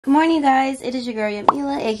Good morning, guys. It is your girl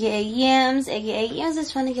Yamila, aka Yams, aka Yams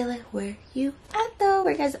is trying to get like, where you at though?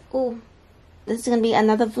 Where guys? Oh, this is gonna be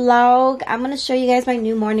another vlog. I'm gonna show you guys my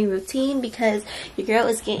new morning routine because your girl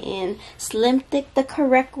is getting slim thick the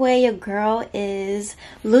correct way. Your girl is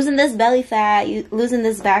losing this belly fat, losing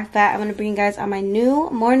this back fat. I'm gonna bring you guys on my new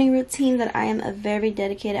morning routine that I am very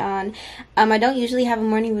dedicated on. I don't usually have a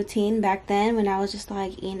morning routine back then when I was just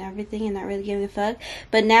like eating everything and not really giving a fuck,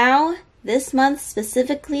 but now this month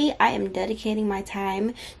specifically, I am dedicating my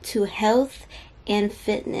time to health and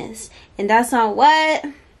fitness. And that's on what?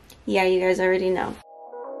 Yeah, you guys already know.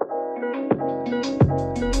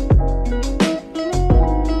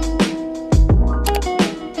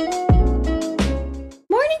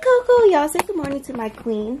 Morning, Coco. Y'all say good morning to my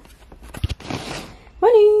queen.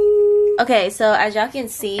 Morning. Okay, so as y'all can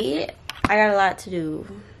see, I got a lot to do.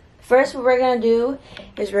 First, what we're gonna do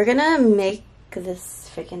is we're gonna make this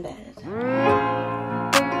freaking bed.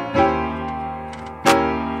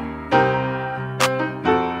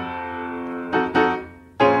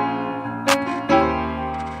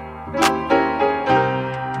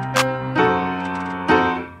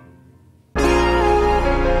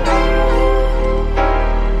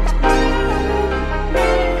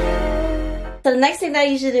 So the next thing that I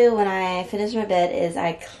usually do when I finish my bed is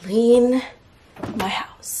I clean my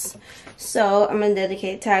house. So I'm gonna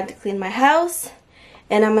dedicate time to clean my house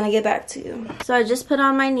and I'm gonna get back to you. So I just put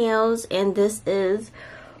on my nails and this is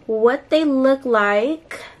what they look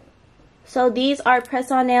like. So these are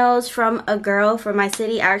press-on nails from a girl from my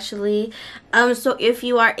city actually. So if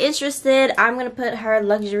you are interested, I'm gonna put her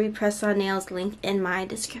luxury press-on nails link in my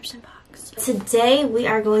description box. Today we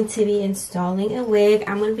are going to be installing a wig.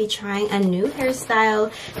 I'm going to be trying a new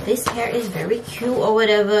hairstyle. This hair is very cute or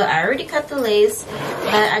whatever. I already cut the lace,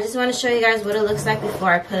 but I just want to show you guys what it looks like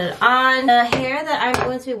before I put it on. The hair that I'm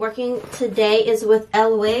going to be working today is with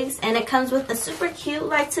Lwigs, and it comes with a super cute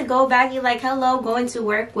like to go baggy like hello going to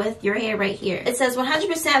work with your hair right here. It says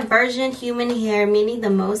 100% virgin human hair, meaning the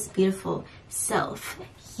most beautiful self.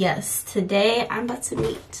 Yes, today I'm about to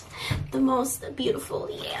meet the most beautiful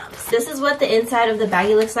Yams. This is what the inside of the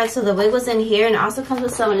baggie looks like. So the wig was in here and it also comes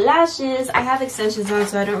with some lashes. I have extensions on,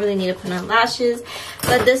 so I don't really need to put on lashes.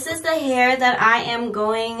 But this is the hair that I am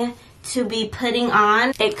going to be putting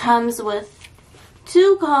on. It comes with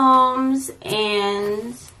 2 combs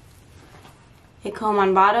and a comb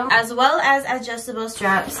on bottom, as well as adjustable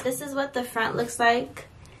straps. This is what the front looks like.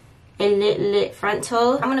 A lit front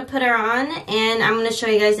toe. I'm gonna put her on and I'm gonna show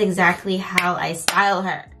you guys exactly how I style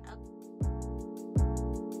her.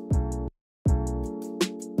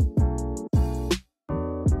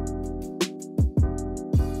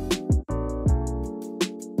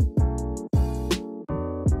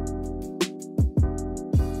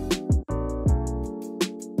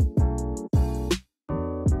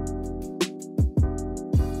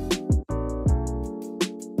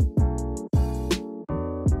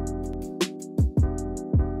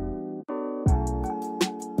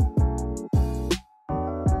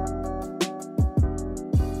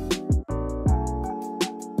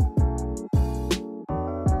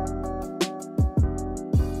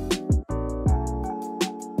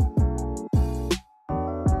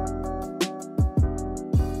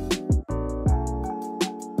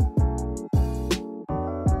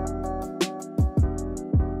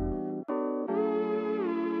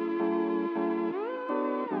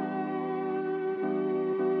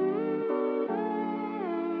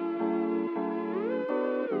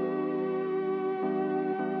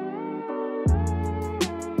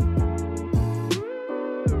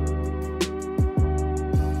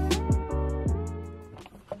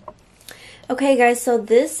 Okay guys, so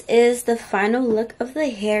this is the final look of the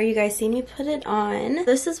hair. You guys see me put it on.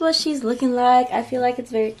 This is what she's looking like. I feel like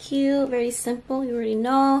it's very cute, very simple. You already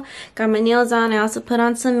know. Got my nails on. I also put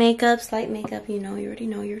on some makeup, slight makeup. You know, you already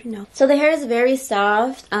know. So the hair is very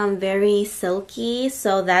soft, very silky,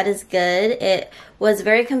 so that is good. It was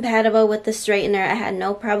very compatible with the straightener. I had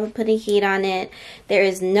no problem putting heat on it. There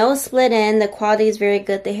is no split end. The quality is very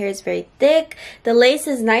good. The hair is very thick. The lace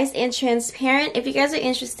is nice and transparent. If you guys are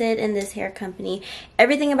interested in this hair company,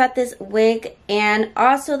 everything about this wig and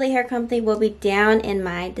also the hair company will be down in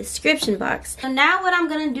my description box. So now what I'm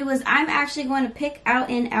gonna do is I'm actually going to pick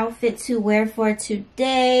out an outfit to wear for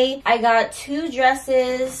today. I got 2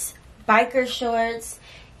 dresses, biker shorts,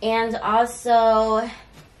 and also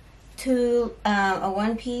a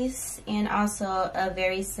one piece and also a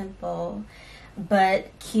very simple but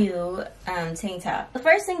cute tank top. The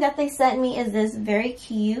first thing that they sent me is this very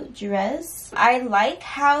cute dress. I like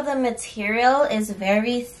how the material is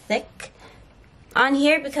very thick on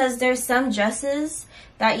here because there's some dresses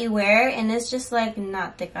that you wear and it's just like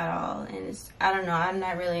not thick at all, and it's, I don't know, I'm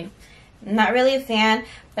not really a fan,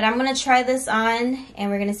 but I'm gonna try this on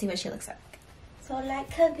and we're gonna see what she looks like. So like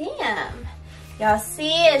kabam, y'all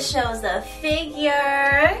see it shows the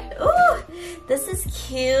figure. Ooh, this is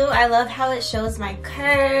cute. I love how it shows my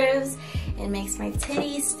curves. It makes my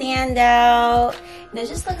titties stand out and it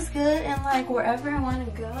just looks good and like wherever I want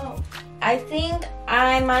to go. I think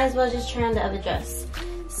I might as well just try on the other dress.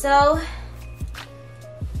 So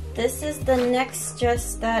this is the next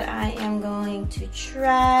dress that I am going to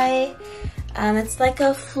try. It's like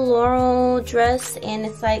a floral dress and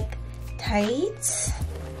it's like tight.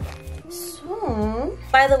 So,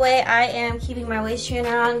 by the way, I am keeping my waist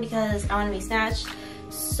trainer on because I want to be snatched.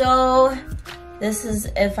 So this is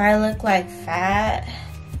if I look like fat.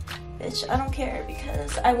 Bitch, I don't care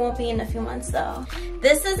because I won't be in a few months though.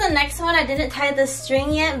 This is the next one. I didn't tie the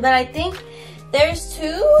string yet, but I think there's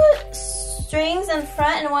 2 strings in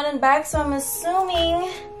front and 1 in back, so I'm assuming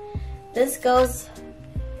this goes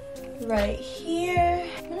right here.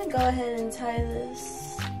 I'm gonna go ahead and tie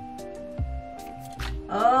this.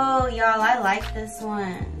 Oh, y'all, I like this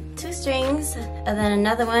one. 2 strings and then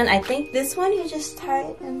another one. I think this one you just tie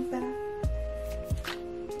it in back.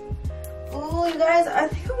 Oh, you guys, I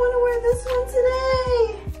think I want to wear this one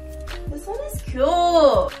today. This one is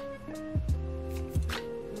cute.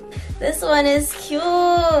 This one is cute.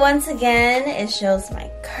 Once again, it shows my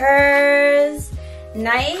curves.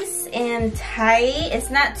 Nice and tight. It's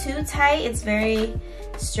not too tight. It's very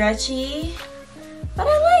stretchy. But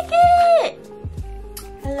I like it.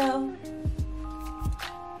 Hello.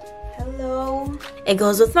 Hello. It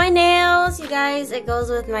goes with my nails, you guys. It goes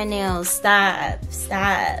with my nails. Stop.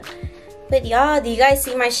 Stop. But y'all, do you guys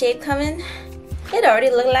see my shape coming? It already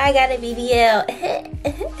looked like I got a BBL.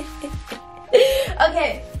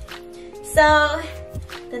 Okay, so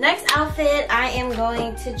the next outfit I am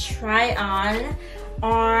going to try on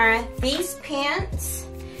are these pants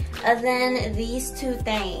and then these 2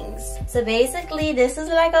 things. So basically, this is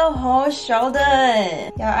like a whole shoulder.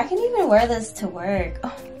 Y'all, I can even wear this to work.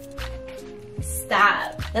 Oh.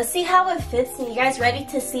 Stop. Let's see how it fits me. You guys ready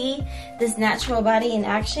to see this natural body in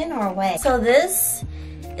action or what? So this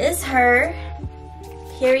is her,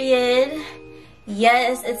 period.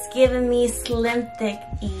 Yes, it's giving me slim thick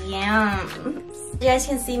Yamz. You guys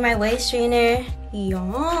can see my waist trainer.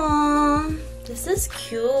 Yum. This is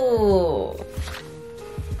cute.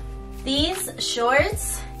 These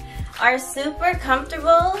shorts are super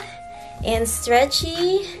comfortable and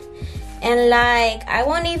stretchy. And like, I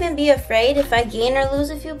won't even be afraid if I gain or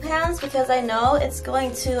lose a few pounds because I know it's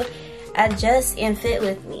going to adjust and fit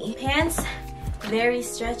with me. Pants, very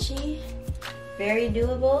stretchy, very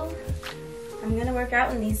doable. I'm gonna work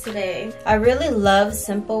out in these today. I really love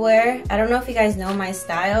simple wear. I don't know if you guys know my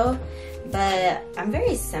style, but I'm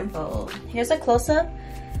very simple. Here's a close-up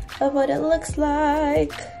of what it looks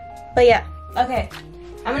like. But yeah, okay.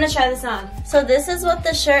 I'm gonna try this on. So this is what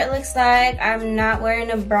the shirt looks like. I'm not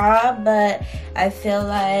wearing a bra, but I feel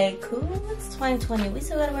like, ooh, it's 2020. We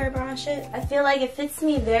still gotta wear a bra and shit. I feel like it fits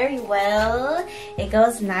me very well. It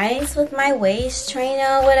goes nice with my waist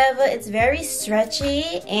trainer, whatever. It's very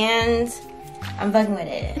stretchy and I'm bugging with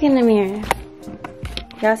it. Look in the mirror.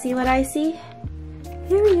 Y'all see what I see?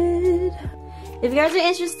 Period. If you guys are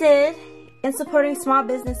interested in supporting small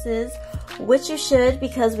businesses, which you should,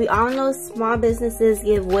 because we all know small businesses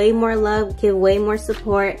give way more love, give way more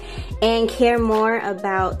support, and care more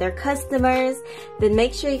about their customers, then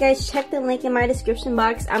make sure you guys check the link in my description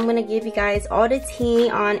box. I'm gonna give you guys all the tea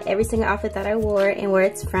on every single outfit that I wore and where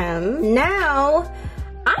it's from. Now,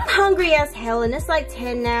 I'm hungry as hell and it's like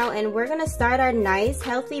 10 now and we're gonna start our nice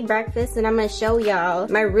healthy breakfast and I'm gonna show y'all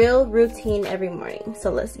my real routine every morning. So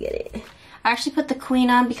let's get it. I actually put the queen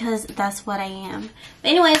on because that's what I am. But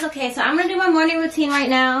anyways, okay, so I'm gonna do my morning routine right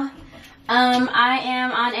now. I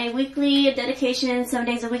am on a weekly dedication, 7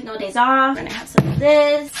 days a week, no days off. I'm gonna have some of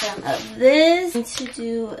this, some of this. I need to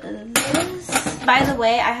do this. By the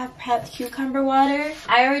way, I have prepped cucumber water.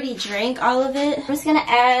 I already drank all of it. I'm just gonna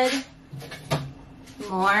add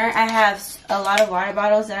more. I have a lot of water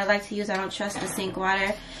bottles that I like to use. I don't trust the sink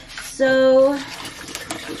water. So,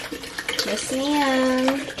 just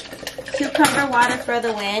some cucumber water for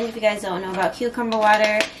the win. If you guys don't know about cucumber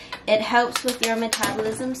water, it helps with your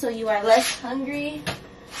metabolism so you are less hungry.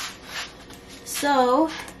 So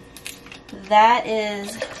that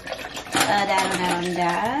is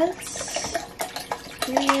that.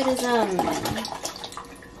 Periodism.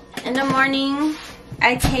 In the morning,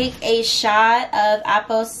 I take a shot of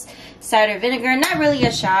apple cider vinegar. Not really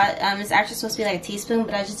a shot. It's actually supposed to be like a teaspoon,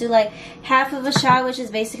 but I just do like half of a shot, which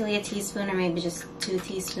is basically a teaspoon, or maybe just 2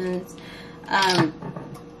 teaspoons.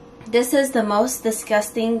 This is the most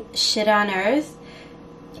disgusting shit on earth,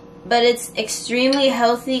 but it's extremely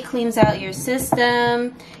healthy, cleans out your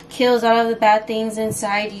system, kills all of the bad things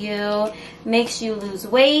inside you, makes you lose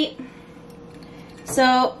weight.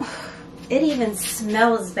 So it even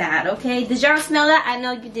smells bad, okay? Did y'all smell that? I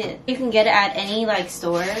know you did. You can get it at any like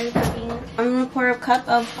store. I'm gonna pour a cup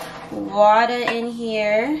of water in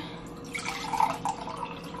here.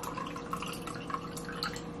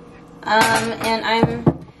 And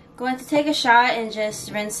I'm going to take a shot and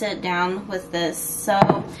just rinse it down with this. So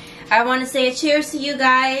I want to say a cheers to you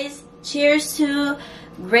guys. Cheers to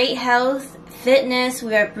great health, fitness.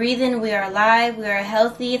 We are breathing, we are alive, we are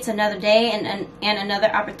healthy. It's another day and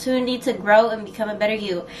another opportunity to grow and become a better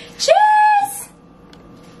you. Cheers!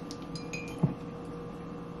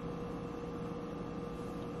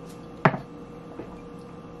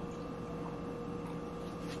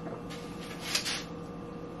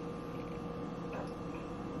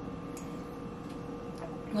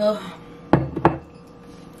 Oh.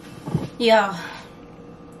 Yo.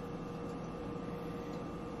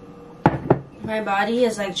 My body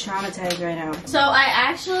is like traumatized right now. So I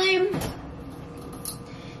actually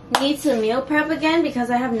need to meal prep again because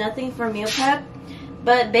I have nothing for meal prep.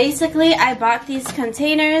 But basically I bought these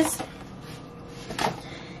containers,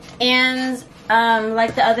 and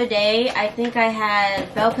like the other day I think I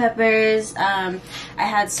had bell peppers, I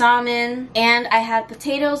had salmon, and I had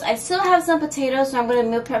potatoes. I still have some potatoes, so I'm going to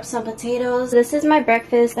meal prep some potatoes. This is my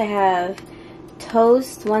breakfast. I have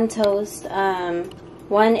toast, one toast,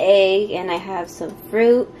 1 egg, and I have some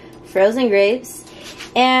fruit, frozen grapes,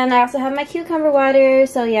 and I also have my cucumber water.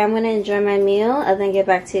 So yeah, I'm gonna enjoy my meal and then get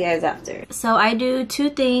back to you guys after. So I do 2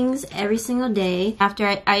 things every single day.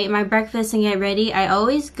 After I eat my breakfast and get ready, I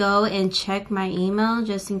always go and check my email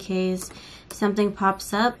just in case something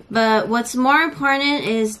pops up. But what's more important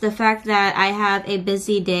is the fact that I have a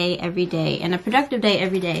busy day every day and a productive day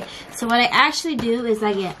every day. So what I actually do is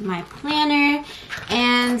I get my planner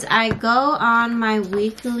and I go on my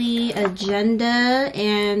weekly agenda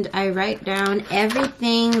and I write down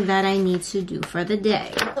everything that I need to do for the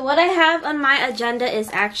day. So what I have on my agenda is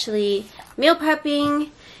actually meal prepping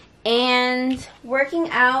and working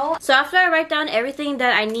out. So after I write down everything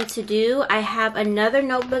that I need to do, I have another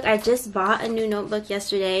notebook. I just bought a new notebook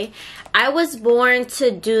yesterday. I was born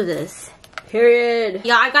to do this. Period.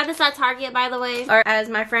 Yeah, I got this at Target, by the way, or as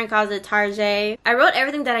my friend calls it, Target. I wrote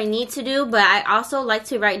everything that I need to do, but I also like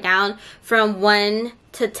to write down from 1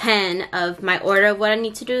 to 10 of my order of what I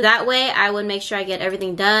need to do. That way I would make sure I get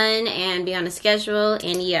everything done and be on a schedule.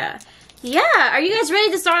 And yeah, are you guys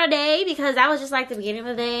ready to start a day? Because that was just like the beginning of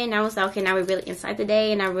the day, and I was like, okay, now we're really inside the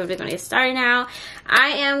day, and now we're really gonna get started now. I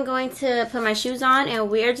am going to put my shoes on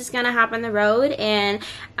and we're just gonna hop on the road, and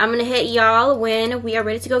I'm gonna hit y'all when we are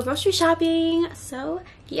ready to go grocery shopping. So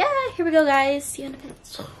yeah, here we go, guys. See you in a minute.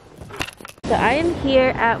 So I am here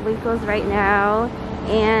at Winkle's right now,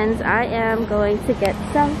 and I am going to get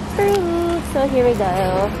some fruit. So here we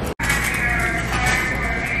go.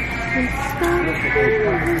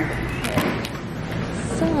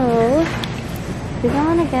 So, we're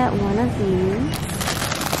gonna get one of these.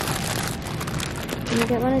 I'm gonna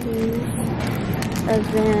get one of these. And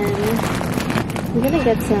then, I'm gonna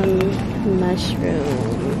get some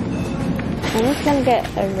mushrooms. I'm just gonna get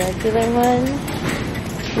a regular one.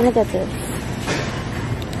 I'm gonna get this.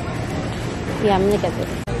 Yeah, I'm gonna get this.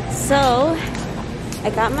 So, I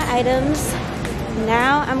got my items.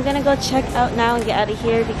 Now, I'm gonna go check out now and get out of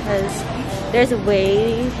here because there's a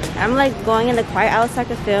way. I'm like going in the quiet hours so I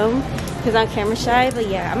can film because I'm camera shy. But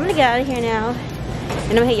yeah, I'm gonna get out of here now and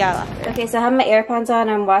I'm gonna hit y'all off. Okay, so I have my AirPods on.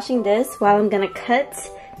 I'm washing this while I'm gonna cut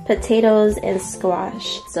potatoes and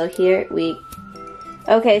squash. So here we.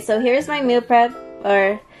 Okay, so here's my meal prep,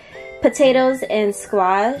 or potatoes and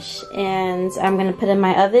squash, and I'm gonna put in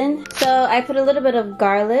my oven. So I put a little bit of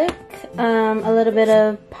garlic, a little bit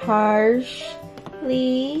of parsley,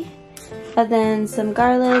 and then some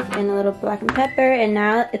garlic and a little black pepper, and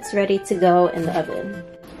now it's ready to go in the oven.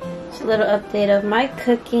 Just a little update of my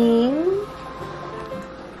cooking.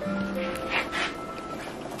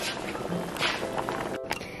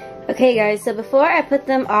 Okay guys, so before I put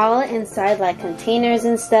them all inside like containers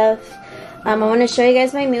and stuff, I want to show you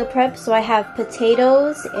guys my meal prep. So I have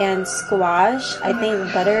potatoes and squash, I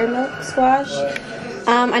think buttermilk squash.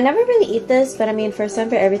 I never really eat this, but I mean, first time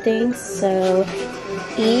for everything. So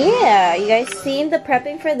yeah, you guys seen the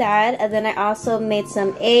prepping for that. And then I also made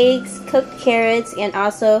some eggs, cooked carrots, and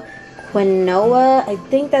also quinoa. I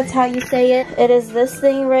think that's how you say it. It is this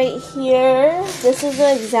thing right here. This is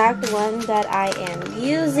the exact one that I am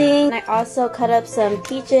using. I also cut up some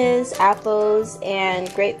peaches, apples,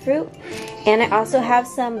 and grapefruit. And I also have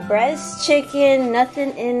some breast chicken,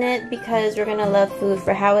 nothing in it because we're gonna love food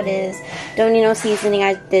for how it is. Don't need no seasoning.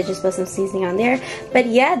 I did just put some seasoning on there. But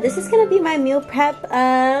yeah, this is gonna be my meal prep.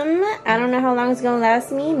 I don't know how long it's gonna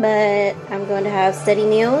last me, but I'm going to have steady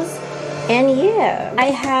meals. And yeah, I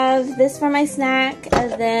have this for my snack,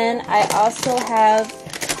 and then I also have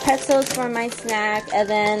pretzels for my snack, and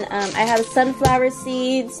then I have sunflower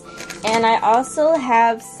seeds, and I also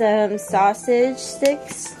have some sausage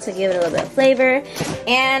sticks to give it a little bit of flavor.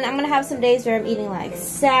 And I'm gonna have some days where I'm eating like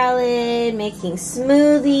salad, making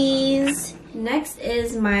smoothies. Next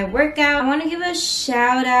is my workout. I want to give a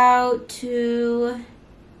shout out to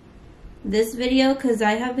this video because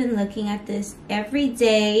I have been looking at this every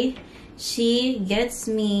day. She gets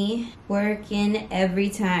me working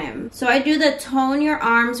every time. So I do the Tone Your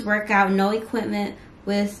Arms workout, no equipment,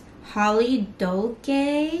 with Holly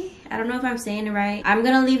Dolke. I don't know if I'm saying it right. I'm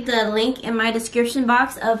gonna leave the link in my description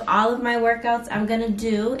box of all of my workouts I'm gonna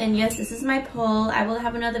do. And yes, this is my pole. I will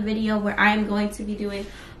have another video where I am going to be doing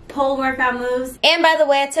pole workout moves. And by the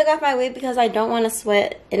way, I took off my wig because I don't want to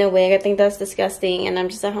sweat in a wig. I think that's disgusting, and I'm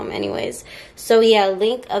just at home anyways. So yeah,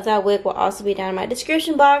 link of that wig will also be down in my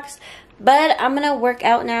description box. But I'm gonna work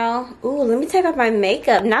out now. Ooh, let me take off my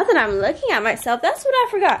makeup. Now that I'm looking at myself, that's what I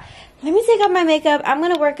forgot. Let me take off my makeup. I'm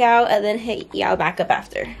gonna work out and then hit y'all back up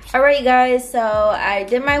after. Alright guys, so I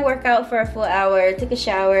did my workout for a full hour, took a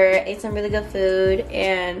shower, ate some really good food,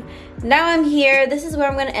 and now I'm here. This is where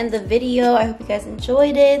I'm gonna end the video. I hope you guys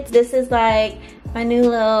enjoyed it. This is like my new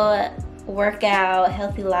little workout,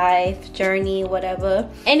 healthy life, journey, whatever.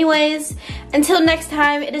 Anyways, until next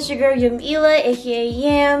time, it is your girl Yamila, aka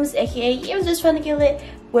Yams, aka Yams just trying to kill it.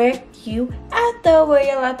 Where you at though? Where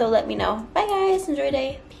y'all at though? Let me know. Bye guys, enjoy your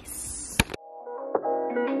day.